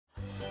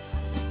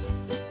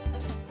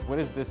What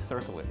is this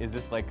circle? Is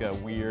this like a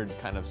weird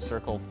kind of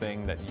circle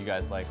thing that you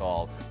guys like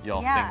y'all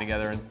sing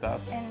together and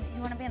stuff? And you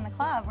want to be in the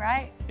club,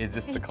 right? Is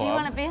this the club? Do you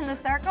want to be in the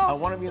circle? I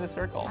want to be in the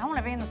circle. I want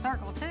to be in the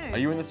circle too. Are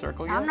you in the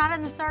circle yet? I'm not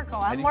in the circle.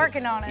 I'm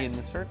working on it. In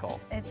the circle.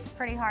 It's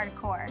pretty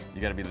hardcore.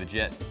 You got to be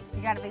legit.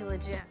 You got to be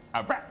legit.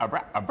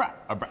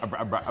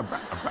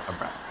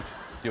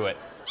 Do it.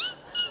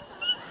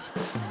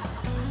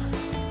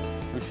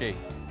 Who's she?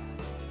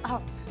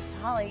 Oh,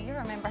 Dolly, you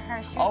remember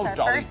her. She was our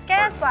Dolly first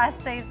guest Parton.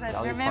 last season.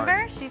 Dolly Remember?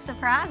 Parton. She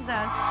surprised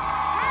us.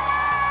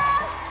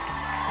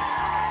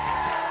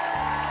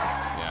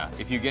 Yeah,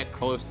 if you get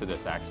close to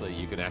this, actually,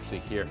 you can actually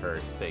hear her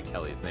say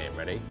Kellie's name.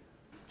 Ready?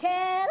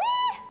 Kellie!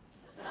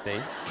 See?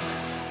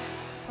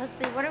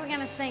 Let's see, what are we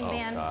gonna sing,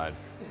 Ben? Oh, God.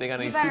 You think I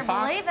need You better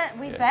Tupac? believe it.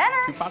 We better.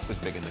 Tupac was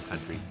big in the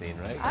country scene,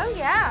 right? Oh,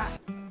 yeah.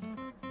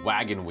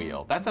 Wagon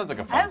wheel. That sounds like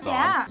a fun song.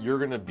 Yeah. You're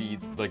gonna be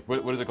like,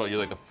 what is it called? You're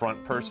like the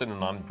front person,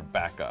 and I'm the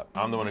backup.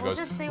 I'm the one who We'll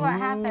goes. just see what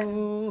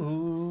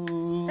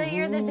happens. So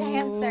you're the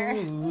dancer.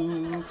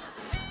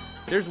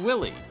 There's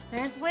Willie.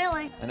 There's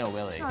Willie. I know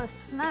Willie. There's a lot of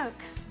smoke.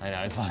 I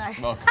know, it's a lot of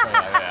smoke.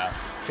 Yeah.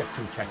 Check,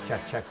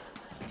 check.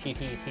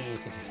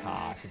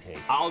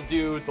 I'll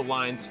do the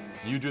lines,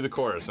 you do the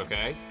chorus,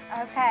 okay?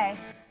 Okay.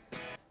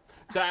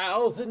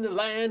 South in the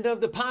land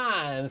of the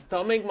pines,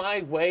 thumbing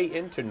my way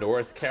into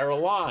North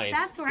Carolina.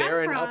 That's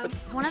where I'm from.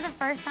 One of the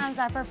first times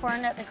I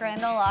performed at the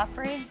Grand Ole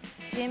Opry,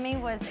 Jimmy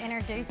was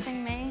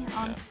introducing me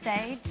on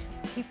stage.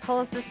 He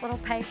pulls this little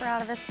paper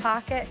out of his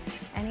pocket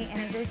and he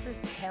introduces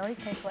Kellie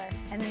Pickler.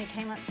 And then he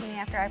came up to me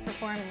after I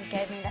performed and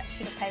gave me that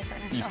sheet of paper,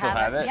 and I still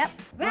have it? Yep.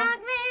 Rock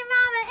me,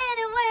 mama,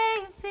 any way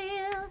you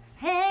feel.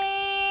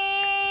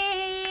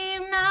 Hey,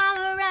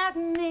 mama, rock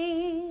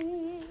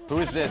me. Who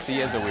is this? He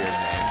has a weird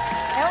name.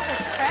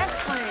 Elvis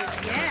Presley,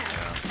 yeah.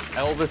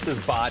 Elvis's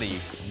body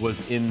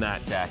was in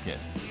that jacket.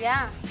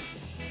 Yeah.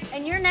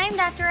 And you're named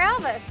after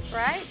Elvis,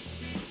 right?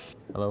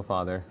 Hello,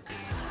 Father.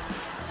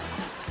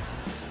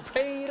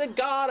 Pray to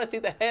God, I see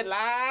the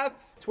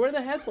headlights. It's where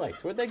the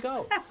headlights, where'd they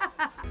go?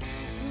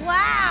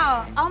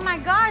 Wow. Oh my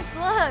gosh,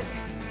 look.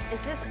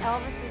 Is this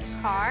Elvis's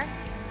car?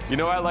 You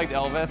know why I liked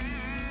Elvis?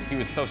 He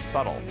was so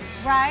subtle.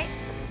 Right.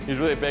 He was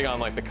really big on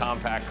like the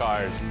compact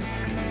cars.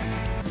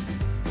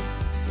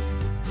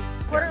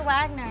 Porter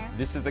Wagner.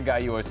 This is the guy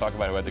you always talk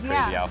about who had the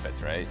crazy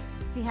outfits, right?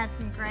 He had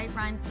some great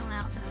rhinestone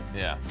outfits.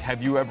 Yeah.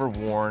 Have you ever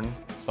worn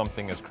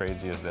something as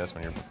crazy as this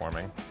when you're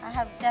performing? I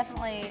have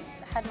definitely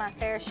had my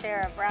fair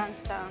share of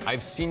rhinestones.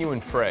 I've seen you in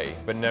fray,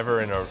 but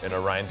never in a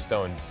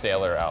rhinestone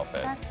sailor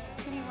outfit. That's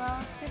Kitty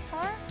Wells'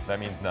 guitar?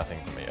 That means nothing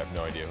to me. I have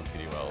no idea who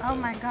Kitty Wells is. Oh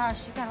my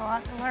gosh, you got a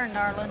lot to learn,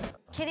 darling.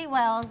 Kitty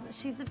Wells,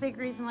 she's a big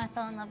reason why I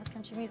fell in love with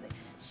country music.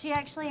 She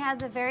actually had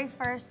the very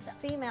first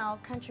female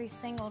country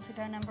single to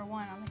go #1 on the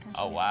country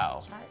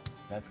music charts.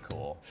 That's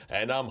cool.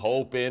 And I'm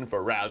hoping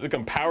for round. Look,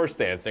 I'm power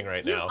stancing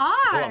right now. You are.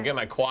 Cool, I'm getting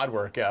my quad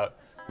workout.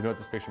 You know what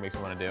this picture makes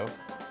me want to do?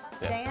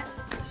 Dance.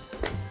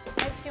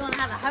 Makes you want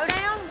to have a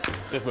hoedown?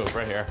 Just move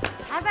right here.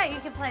 I bet you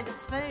could play the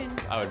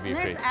spoons. I would be and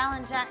a there's treat.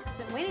 Alan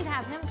Jackson. We need to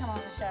have him come on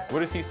the show. What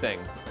does he sing?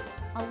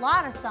 A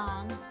lot of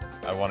songs.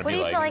 I want to What be do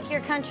you like. feel like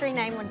your country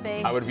name would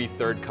be? I would be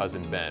Third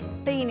Cousin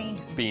Ben. Beanie.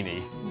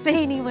 Beanie.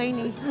 Beanie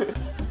Weenie.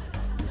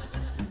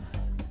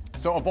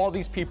 So of all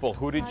these people,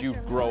 who did you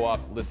grow up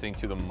listening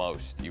to the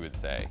most, you would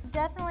say?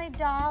 Definitely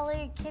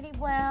Dolly, Kitty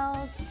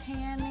Wells,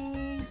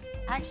 Tammy.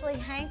 Actually,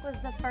 Hank was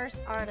the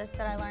first artist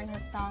that I learned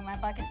his song, My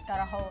Bucket's Got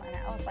a Hole in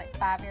It. I was like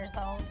 5 years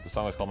old. The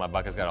song was called My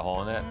Bucket's Got a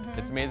Hole in It.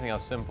 It's amazing how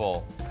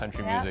simple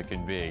country music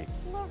can be.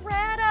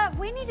 Loretta,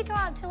 we need to go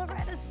out to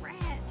Loretta's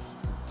ranch.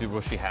 Dude, will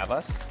she have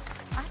us?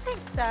 I think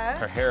so.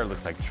 Her hair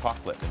looks like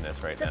chocolate in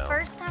this right now. The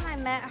first time I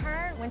met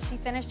her, when she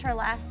finished her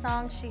last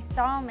song, she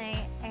saw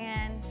me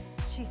and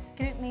she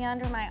scooped me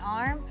under my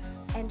arm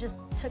and just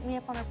took me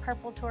up on her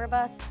purple tour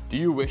bus. Do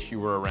you wish you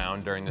were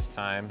around during this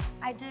time?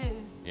 I do.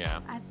 Yeah.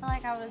 I feel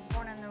like I was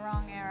born in the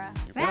wrong era.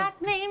 You're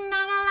Rock me,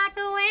 mama, like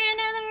the wind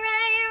in the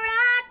rain.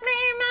 Rock me,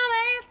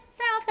 mama,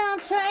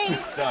 southbound train.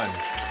 Done.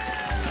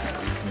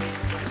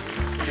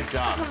 Good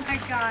job. Oh my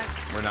gosh.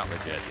 We're not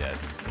legit yet.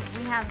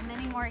 We have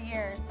many more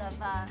years of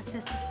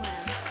discipline.